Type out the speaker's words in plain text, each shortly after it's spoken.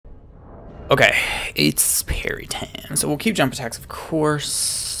Okay, it's parry time. So we'll keep jump attacks, of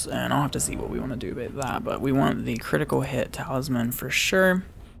course, and I'll have to see what we want to do about that, but we want the critical hit talisman for sure.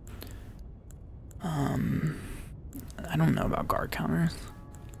 I don't know about guard counters.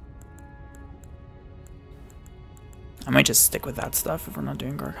 I might just stick with that stuff if we're not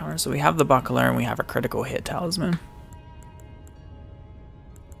doing guard counters. So we have the buckler and we have a critical hit talisman.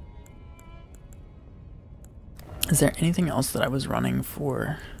 Is there anything else that I was running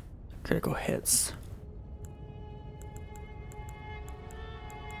for critical hits?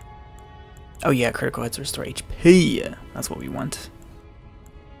 Oh yeah, critical hits restore HP. That's what we want.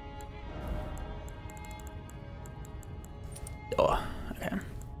 Oh, okay.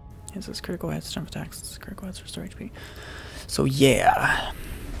 This is critical hits, jump attacks, critical hits, restore HP. So yeah.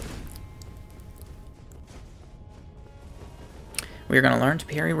 We're gonna learn to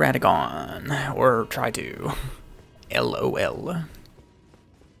parry Radagon. Or try to. LOL.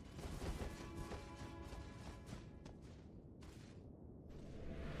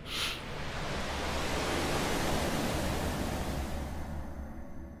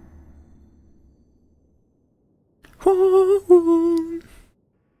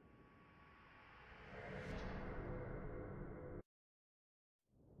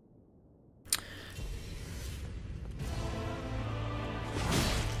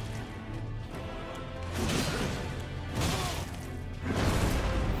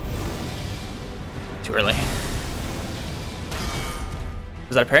 Too early.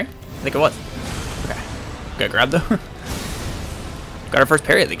 Was that a parry? I think it was. Okay. Got grabbed though. Got our first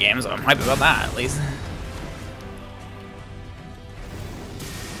parry of the game, so I'm hyped about that at least.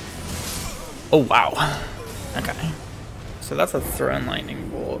 Oh wow. Okay. So that's a thrown lightning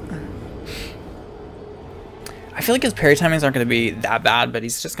bolt. I feel like his parry timings aren't going to be that bad, but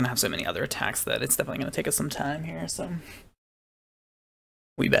he's just going to have so many other attacks that it's definitely going to take us some time here, so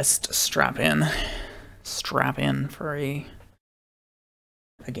we best strap in for a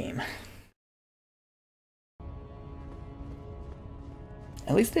game.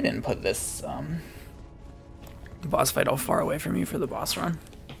 At least they didn't put this boss fight all far away from you for the boss run,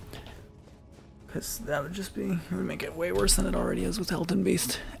 because that would just be, it would make it way worse than it already is with Elden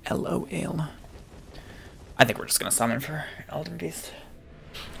Beast. LOL. I think we're just gonna summon for Elden Beast.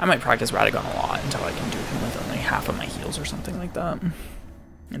 I might practice Radagon a lot until I can do him with only half of my heals or something like that,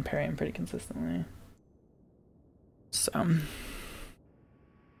 and parry him pretty consistently. So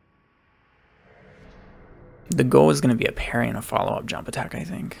the goal is going to be a parry and a follow-up jump attack, I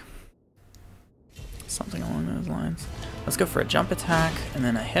think. Something along those lines. Let's go for a jump attack and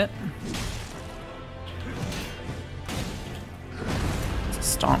then a hit. It's a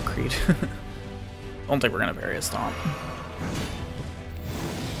stomp creed. Don't think we're going to parry a stomp.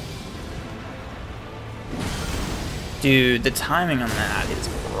 Dude, the timing on that is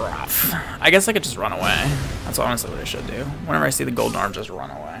rough. I guess I could just run away. That's honestly what I should do. Whenever I see the golden orb, just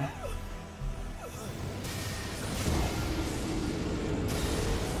run away.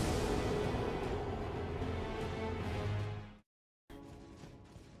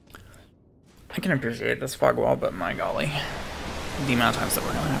 I can appreciate this fog wall, but my golly. The amount of times that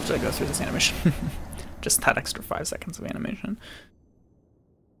we're going to have to go through this animation. Just that extra 5 seconds of animation.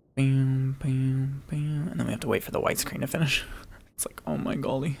 Bam, bam, bam. And then we have to wait for the white screen to finish. It's like, oh my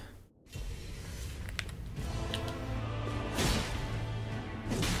golly.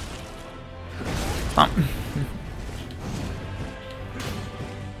 Stomp.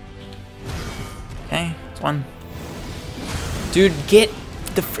 Okay, it's one. Dude, get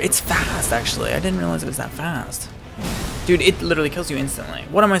the. It's fast, actually. I didn't realize it was that fast. Dude, it literally kills you instantly.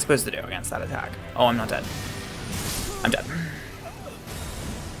 What am I supposed to do against that attack? Oh, I'm not dead. I'm dead.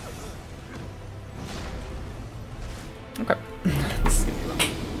 Okay. This is gonna be rough.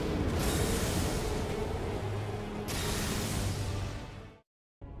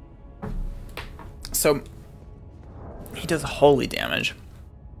 So he does holy damage.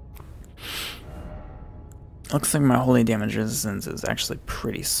 Looks like my holy damage resistance is actually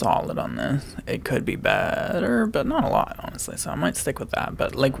pretty solid on this. It could be better, but not a lot, honestly. So I might stick with that.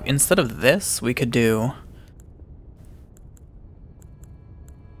 But like, instead of this, we could do.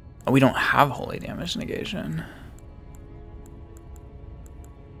 Oh, we don't have holy damage negation.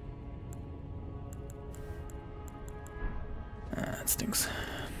 That stinks.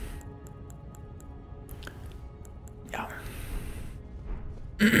 Yeah.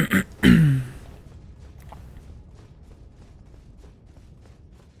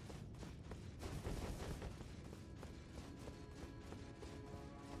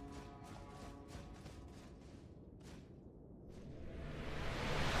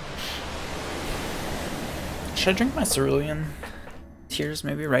 Should I drink my cerulean tiers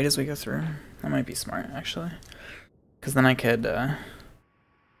maybe right as we go through. That might be smart, actually. Because then I could, I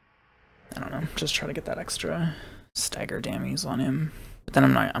don't know, just try to get that extra stagger damage on him. But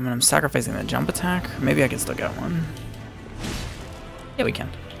then I'm sacrificing the jump attack. Maybe I can still get one. Yeah, we can.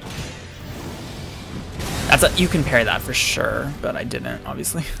 You can parry that for sure, but I didn't,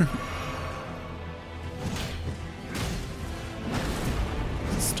 obviously.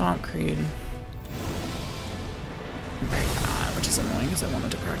 Stomp Creed. Which is annoying because I wanted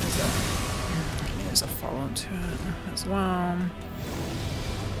to practice that. Okay, there's a follow-up to it as well.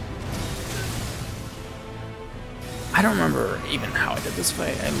 I don't remember even how I did this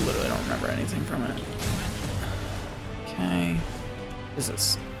fight. I literally don't remember anything from it. Okay. This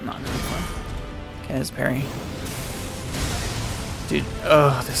is not good fun. Okay, there's parry. Dude,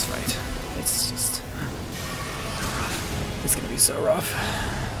 oh, this fight. It's just... It's gonna be so rough.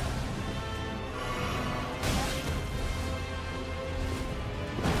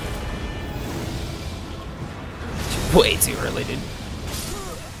 Way too early, dude.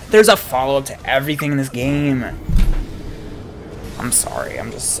 There's a follow-up to everything in this game. I'm sorry,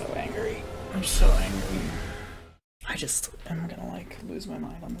 I'm just so angry. I'm so angry. I just am gonna, like, lose my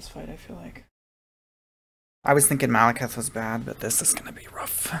mind on this fight, I feel like. I was thinking Malekith was bad, but this is gonna be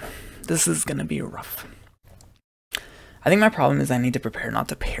rough. This is gonna be rough. I think my problem is I need to prepare not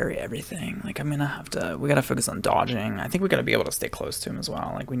to parry everything. Like, I'm gonna have to, we gotta focus on dodging. I think we gotta be able to stay close to him as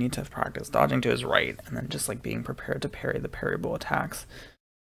well. Like, we need to practice dodging to his right, and then just, like, being prepared to parry the parryable attacks.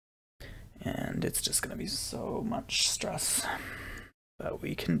 And it's just gonna be so much stress. But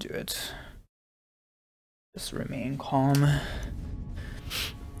we can do it. Just remain calm.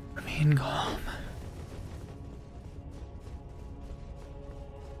 Remain calm.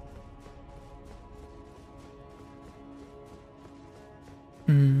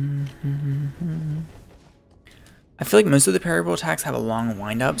 I feel like most of the parryable attacks have a long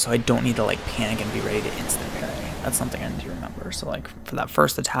wind up, so I don't need to like panic and be ready to instant parry. That's something I need to remember. So like for that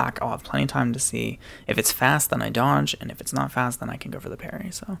first attack, I'll have plenty of time to see if it's fast, then I dodge, and if it's not fast, then I can go for the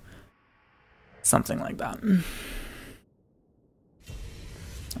parry. So something like that. I'm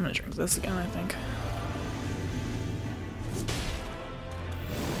gonna drink this again, I think.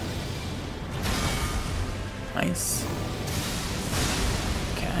 Nice.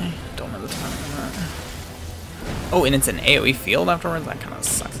 Okay, don't know the timing on that. Oh, and it's an AoE field afterwards? That kind of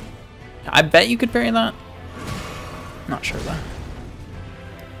sucks. I bet you could parry that. Not sure though.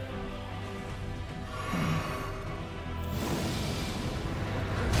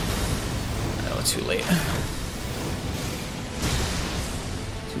 Oh, too late.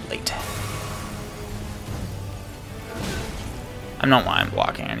 Too late. I'm not why I'm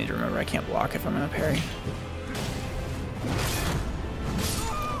blocking. I need to remember I can't block if I'm gonna parry.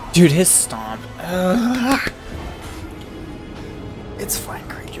 Dude, his stomp. It's fine,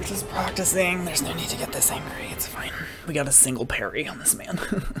 Creed. You're just practicing. There's no need to get this angry. It's fine. We got a single parry on this man.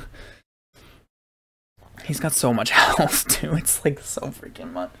 He's got so much health, too. It's like so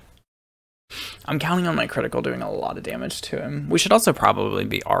freaking much. I'm counting on my critical doing a lot of damage to him. We should also probably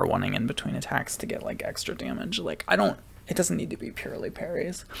be R1ing in between attacks to get like extra damage. Like, it doesn't need to be purely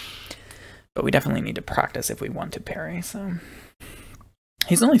parries. But we definitely need to practice if we want to parry, so...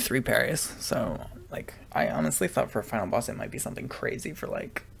 He's only 3 parries, so, like, I honestly thought for a final boss it might be something crazy for,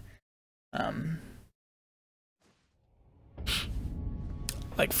 like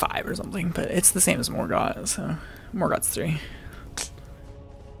 5 or something, but it's the same as Morgott, so Morgott's 3.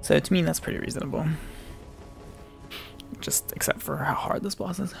 So to me, that's pretty reasonable. Just except for how hard this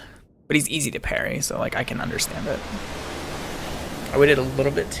boss is. But he's easy to parry, so, like, I can understand it. I waited a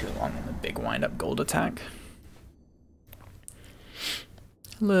little bit too long on the big wind-up gold attack.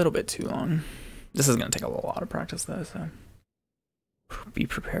 A little bit too long. This is going to take a lot of practice though, so be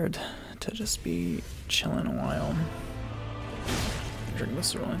prepared to just be chilling a while. Drink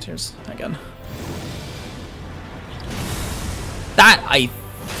this rolling tears again. That I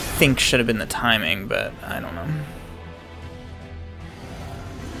think should have been the timing, but I don't know.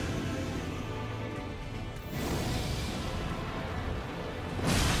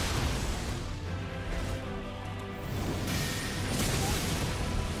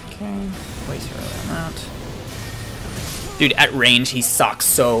 Way too early on that. Dude, at range, he sucks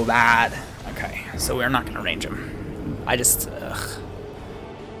so bad. Okay, so we're not gonna range him. I just, ugh.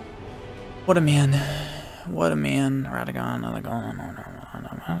 What a man. What a man. Radagon.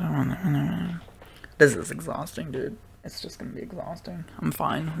 This is exhausting, dude. It's just gonna be exhausting. I'm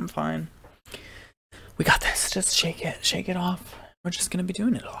fine. I'm fine. We got this. Just shake it. Shake it off. We're just gonna be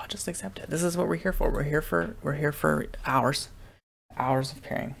doing it all. Just accept it. This is what we're here for. We're here for hours. Hours of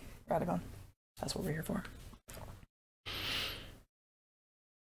parrying Radagon. That's what we're here for.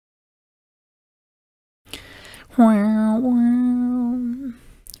 I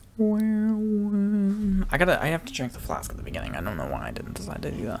have to drink the flask at the beginning. I don't know why I didn't decide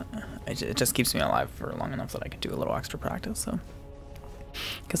to do that. It just keeps me alive for long enough that I could do a little extra practice, so.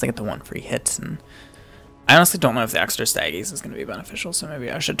 Because I get the 1 free hit, and I honestly don't know if the extra staggies is going to be beneficial, so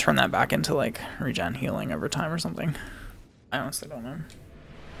maybe I should turn that back into, like, regen healing over time or something. I honestly don't know.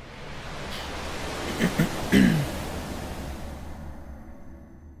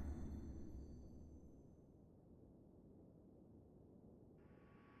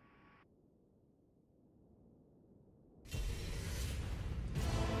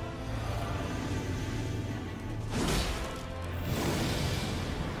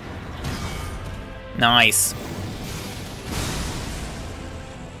 Nice.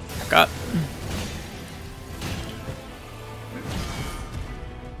 Back up.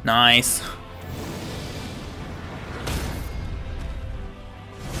 Nice.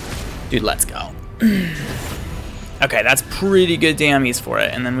 Dude, let's go. Okay, that's pretty good damage for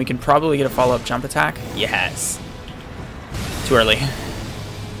it. And then we can probably get a follow-up jump attack. Yes. Too early.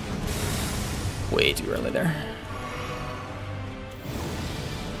 Way too early there.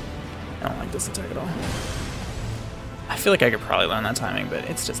 I don't like this attack at all. I feel like I could probably learn that timing, but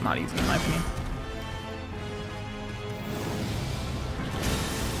it's just not easy in my opinion.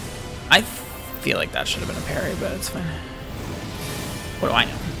 I feel like that should have been a parry, but it's fine. What do I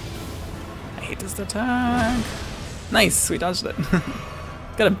know? I hate this attack. Nice, we dodged it.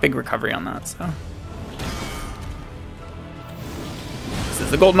 Got a big recovery on that, so. This is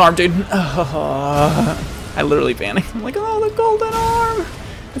the golden arm, dude. Oh, I literally panicked. I'm like, oh, the golden arm.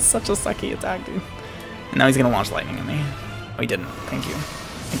 It's such a sucky attack, dude. And now he's gonna launch lightning at me. Oh, he didn't. Thank you.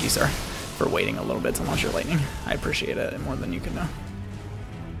 Thank you, sir, for waiting a little bit to launch your lightning. I appreciate it more than you could know.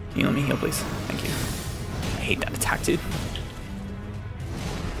 Can you let me heal, please? Thank you. I hate that attack, dude.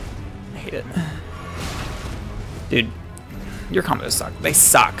 I hate it. Dude, your combos suck. They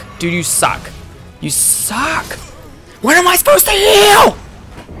suck. Dude, you suck. You suck! When am I supposed to heal?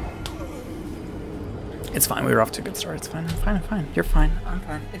 It's fine. We were off to a good start. It's fine. I'm fine. I'm fine. You're fine. I'm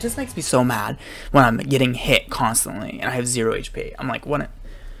fine. It just makes me so mad when I'm getting hit constantly and I have 0 HP. I'm like, what?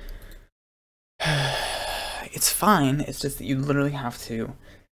 It's fine. It's just that you literally have to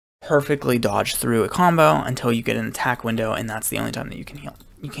perfectly dodge through a combo until you get an attack window, and that's the only time that you can heal.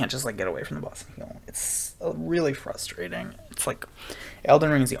 You can't just like get away from the boss and heal. It's really frustrating. It's like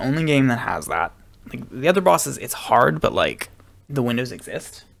Elden Ring is the only game that has that. Like the other bosses, it's hard, but like the windows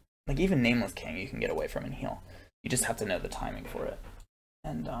exist. Like even Nameless King, you can get away from and heal. You just have to know the timing for it.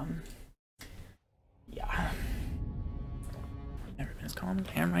 And yeah, never been as calm as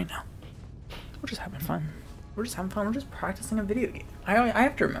I am right now. We're just having fun. We're just having fun. We're just practicing a video game. I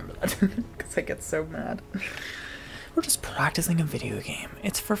have to remember that because I get so mad. We're just practicing a video game.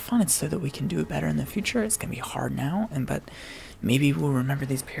 It's for fun. It's so that we can do it better in the future. It's gonna be hard now, but maybe we'll remember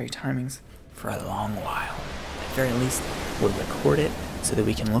these parry timings for a long while. At the very least, we'll record it so that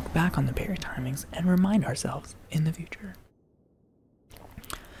we can look back on the parry timings and remind ourselves in the future.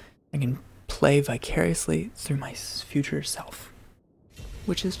 I can play vicariously through my future self,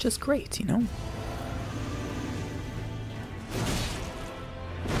 which is just great, you know?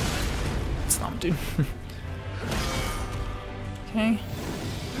 Slump, dude. Okay.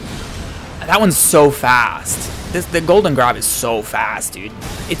 That one's so fast. The golden grab is so fast, dude.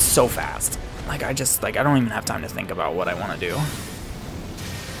 It's so fast. Like I don't even have time to think about what I want to do.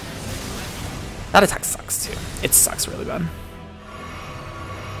 That attack sucks too. It sucks really bad.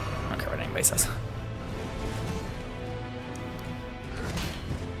 I don't care what anybody says.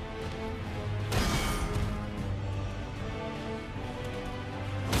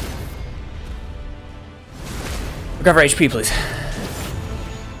 Recover HP, please.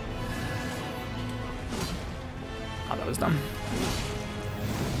 Oh, that was dumb.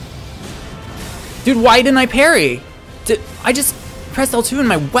 Dude, why didn't I parry? I just pressed L2 and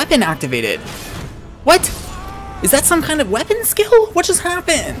my weapon activated. What? Is that some kind of weapon skill? What just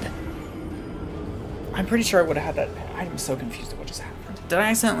happened? I'm pretty sure I would have had that. I'm so confused at what just happened. Did I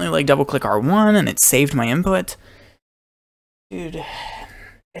accidentally like double click R1 and it saved my input? Dude,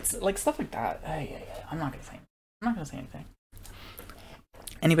 it's like stuff like that. I'm not gonna say anything.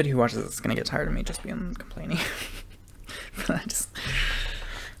 Anybody who watches this is gonna get tired of me just being complaining. But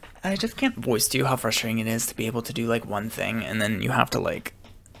I just can't voice to you how frustrating it is to be able to do like one thing and then you have to like,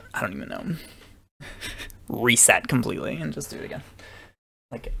 I don't even know, reset completely and just do it again.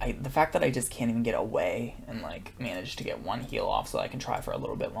 Like the fact that I just can't even get away and like manage to get one heal off so I can try for a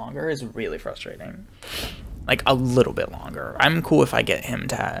little bit longer is really frustrating. Like, a little bit longer. I'm cool if I get him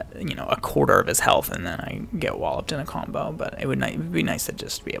to, you know, a quarter of his health and then I get walloped in a combo, but it would be nice to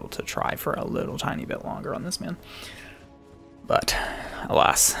just be able to try for a little tiny bit longer on this man. But,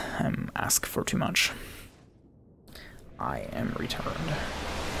 alas, I'm asked for too much. I am returned.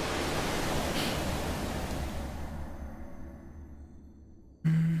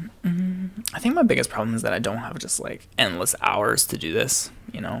 I think my biggest problem is that I don't have just, like, endless hours to do this,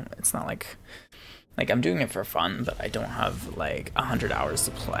 you know? It's not like I'm doing it for fun, but I don't have, like, 100 hours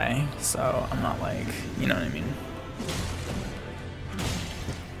to play, so I'm not, like, you know what I mean?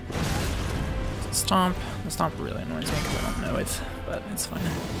 Stomp. The stomp really annoys me because I don't know it, but it's fine.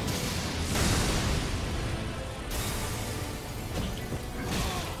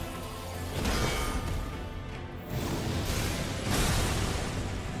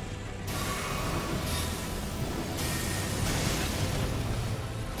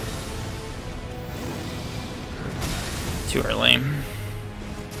 Too early.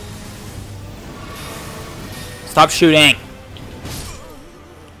 Stop shooting!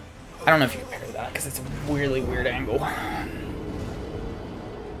 I don't know if you can parry that because it's a really weird angle.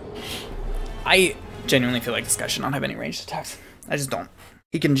 I genuinely feel like this guy should not have any ranged attacks. I just don't.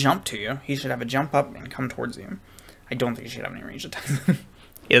 He can jump to you. He should have a jump up and come towards you. I don't think he should have any ranged attacks.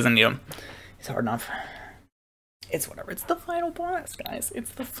 He doesn't need them. He's hard enough. It's whatever. It's the final boss, guys.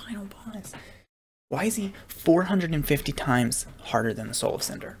 It's the final boss. Why is he 450 times harder than the Soul of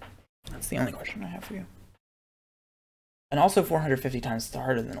Cinder? That's the only question I have for you. And also 450 times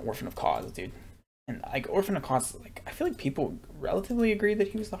harder than Orphan of Cause, dude. And like Orphan of Cause, like I feel like people relatively agree that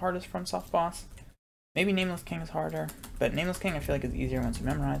he was the hardest FromSoft boss. Maybe Nameless King is harder, but Nameless King I feel like is easier once you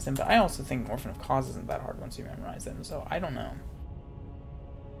memorize him. But I also think Orphan of Cause isn't that hard once you memorize him, so I don't know.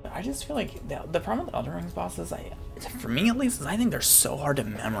 But I just feel like the problem with Elden Ring's bosses, for me at least, is I think they're so hard to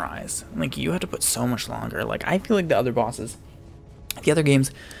memorize. Like, you have to put so much longer. Like, I feel like the other bosses, the other games,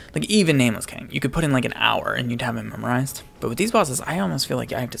 like even Nameless King, you could put in like an hour and you'd have him memorized. But with these bosses, I almost feel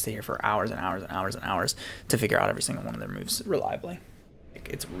like I have to stay here for hours and hours and hours and hours to figure out every single one of their moves reliably. Like,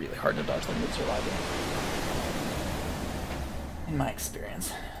 it's really hard to dodge their moves reliably, in my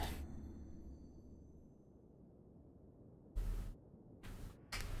experience.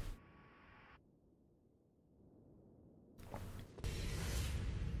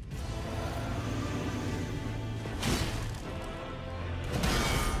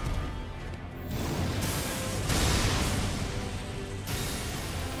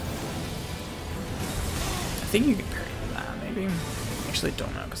 I think you can parry that, maybe. Actually,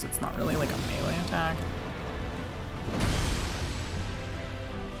 don't know, because it's not really like a melee attack.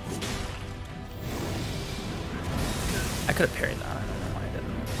 I could have parried that. I don't know why I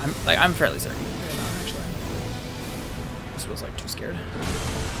didn't. I'm fairly certain you can parry that, actually. This was like too scared.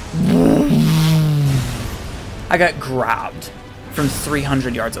 I got grabbed from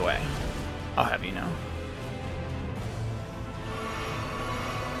 300 yards away. I'll have you know.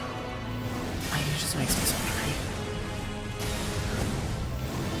 It just makes me so angry.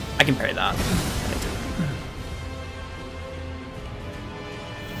 I can parry that.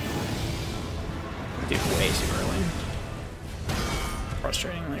 Dude, way too early.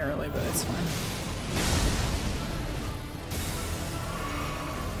 Frustratingly early, but it's fine.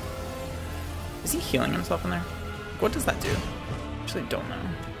 Is he healing himself in there? What does that do? I actually don't know.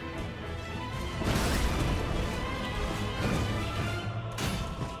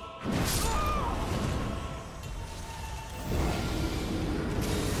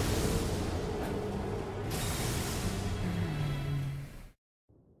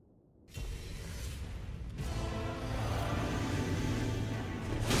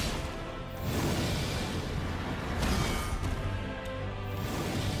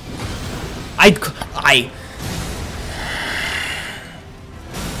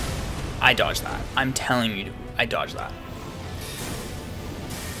 I dodged that. I'm telling you, I dodged that.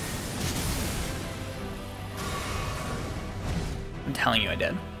 I'm telling you I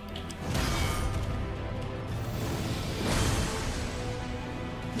did.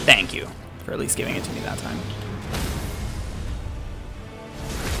 Thank you for at least giving it to me that time.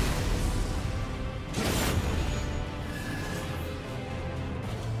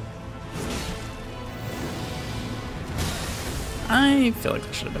 I feel like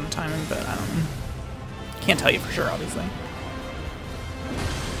there should have been the timing, but I don't know. Can't tell you for sure, obviously.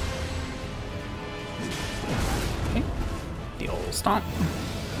 Okay. The old stomp.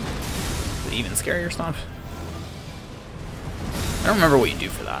 The even scarier stomp. I don't remember what you do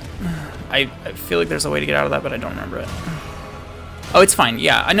for that. I feel like there's a way to get out of that, but I don't remember it. Oh, it's fine.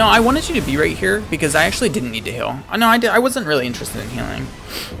 Yeah, I know. I wanted you to be right here because I actually didn't need to heal. I know I wasn't really interested in healing.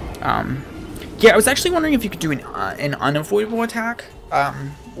 Yeah, I was actually wondering if you could do an unavoidable attack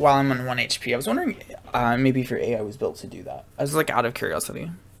while I'm on 1 HP. I was wondering maybe if your AI was built to do that. I was like out of curiosity.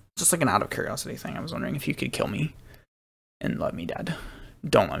 Just like an out of curiosity thing. I was wondering if you could kill me and let me dead.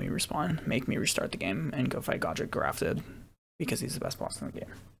 Don't let me respawn. Make me restart the game and go fight Godric Grafted because he's the best boss in the game.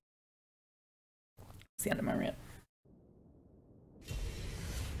 It's the end of my rant.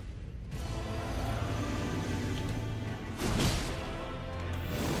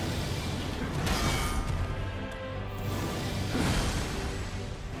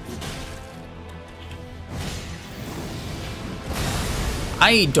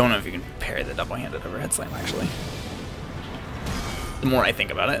 I don't know if you can parry the double-handed overhead slam, actually. The more I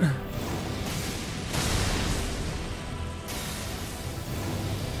think about it.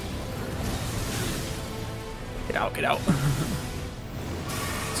 Get out, get out.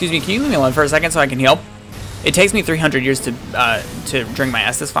 Excuse me, can you leave me alone for a second so I can heal? It takes me 300 years to drink my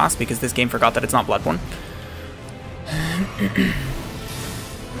Estus fast because this game forgot that it's not Bloodborne.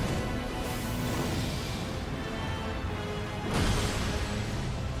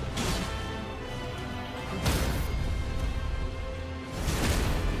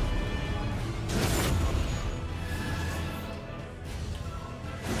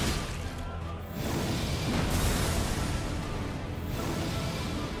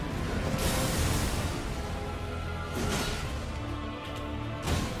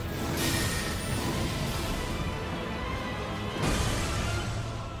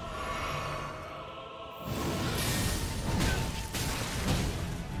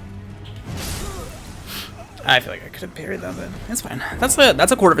 I feel like I could have parried that, but it's fine. That's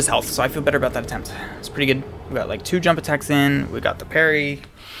a quarter of his health, so I feel better about that attempt. It's pretty good. We got like 2 jump attacks in. We got the parry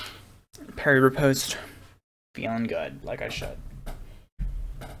riposte. Feeling good, like I should.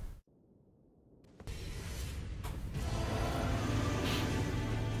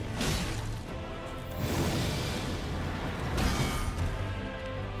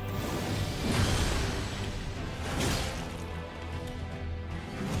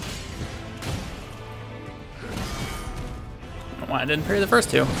 I didn't parry the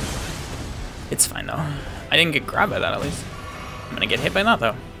first 2. It's fine though. I didn't get grabbed by that at least. I'm gonna get hit by that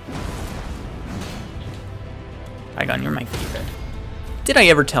though. Radagon, you're my favorite. Did I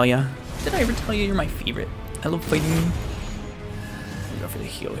ever tell you? Did I ever tell you you're my favorite? I love fighting you. I'm gonna go for the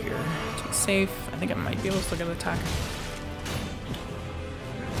heal here to be safe. I think I might be able to still get an attack.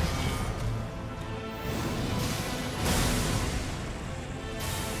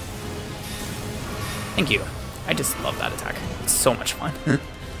 Thank you. I just love that attack. It's so much fun.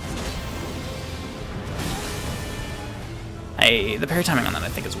 The parry timing on that I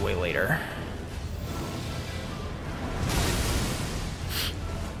think is way later.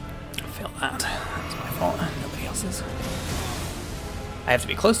 Failed that. That's my fault. Nobody else's. I have to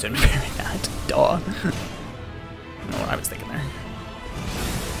be close to him to parry that. Duh. I don't know what I was thinking there.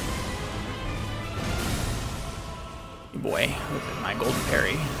 Boy, with my golden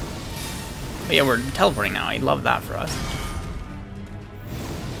parry. But yeah, we're teleporting now. I love that for us.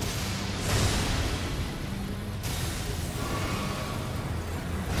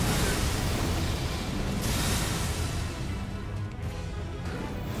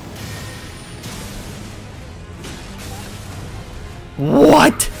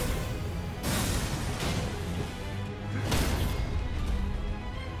 What?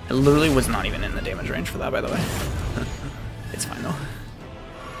 I literally was not even in the damage range for that, by the way. It's fine though.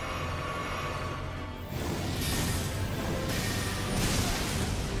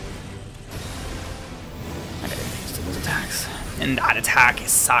 And that attack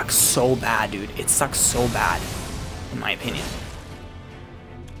sucks so bad, dude. It sucks so bad, in my opinion.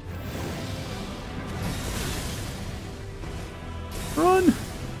 Run!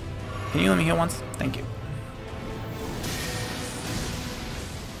 Can you let me heal once? Thank you.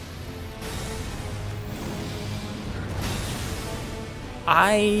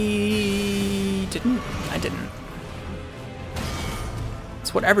 I didn't.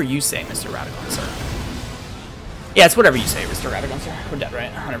 It's whatever you say, Mr. Radagon, sir. Yeah, it's whatever you say, Mr. Radagon, sir. We're dead,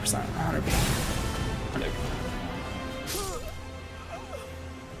 right? 100%. 100%.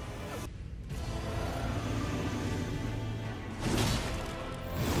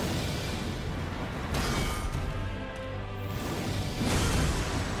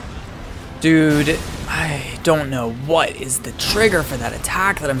 Dude, I don't know what is the trigger for that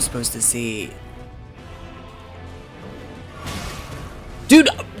attack that I'm supposed to see. Dude,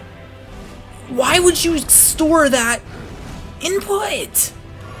 why would you store that input?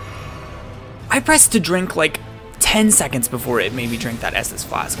 I pressed to drink like 10 seconds before it made me drink that Estus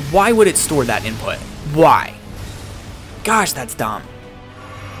flask. Why would it store that input? Why? Gosh, that's dumb.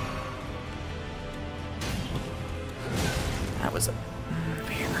 That was a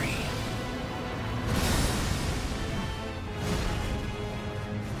very...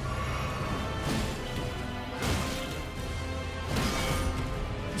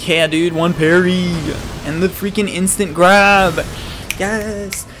 Yeah, dude, one parry! And the freaking instant grab!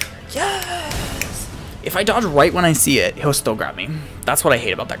 Yes! Yes! If I dodge right when I see it, he'll still grab me. That's what I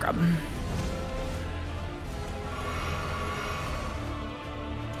hate about that grab.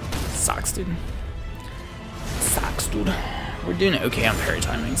 Sucks, dude. Sucks, dude. We're doing okay on parry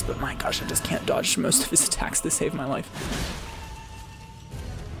timings, but my gosh, I just can't dodge most of his attacks to save my life.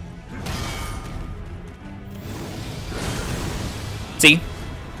 See?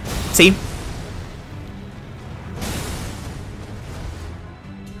 See?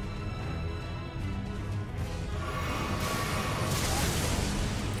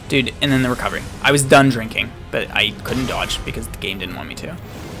 Dude, and then the recovery. I was done drinking, but I couldn't dodge because the game didn't want me to.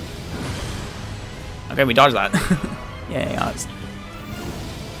 Okay, we dodged that. Yay, odds.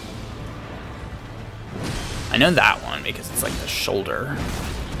 I know that one because it's like the shoulder.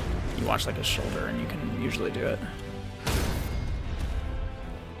 You watch like a shoulder and you can usually do it.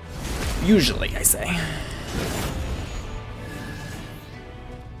 Usually, I say.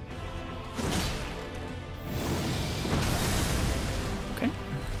 Okay.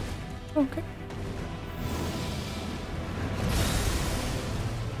 Okay.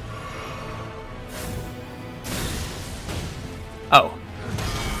 Oh.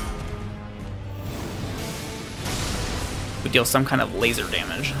 We deal some kind of laser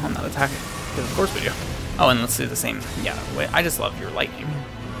damage on that attack. Because of course we do. Oh, and let's do the same. Yeah, wait, I just love your lightning.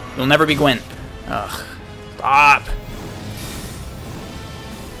 You'll never be Gwen. Ugh. Stop.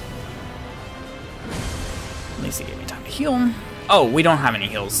 At least he gave me time to heal. Oh, we don't have any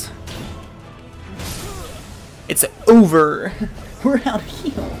heals. It's over. We're out of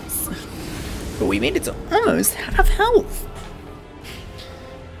heals. But we made it to almost half health.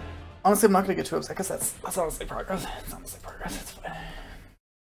 Honestly, I'm not gonna get too upset because that's honestly progress. It's honestly progress. It's fine.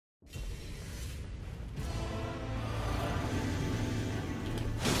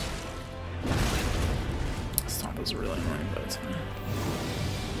 Stomp was really annoying, but it's fine.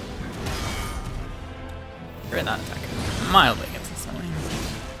 Great, that attack mildly gets us annoying.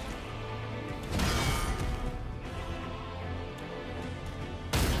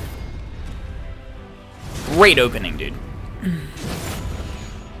 Great opening, dude.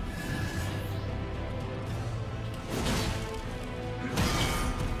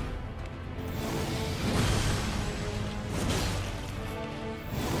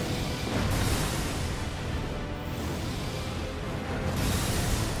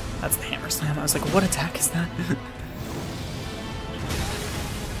 That's the hammer slam. I was like, what attack is that?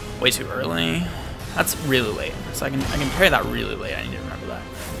 Way too early. That's really late. So I can parry that really late. I need to remember that.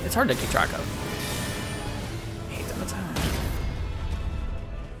 It's hard to keep track of. I hate that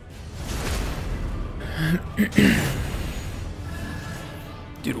attack.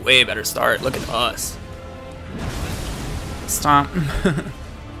 Dude, way better start. Look at us. Stop.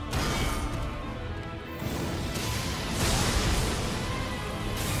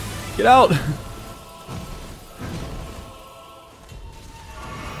 Get out! Lightning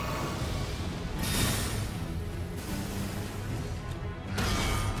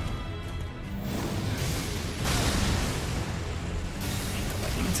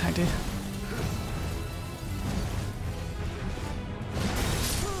attack, dude.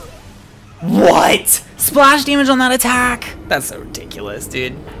 What? Splash damage on that attack? That's so ridiculous,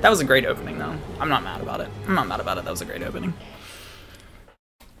 dude. That was a great opening, though. I'm not mad about it. I'm not mad about it. That was a great opening.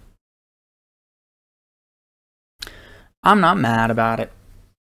 I'm not mad about it.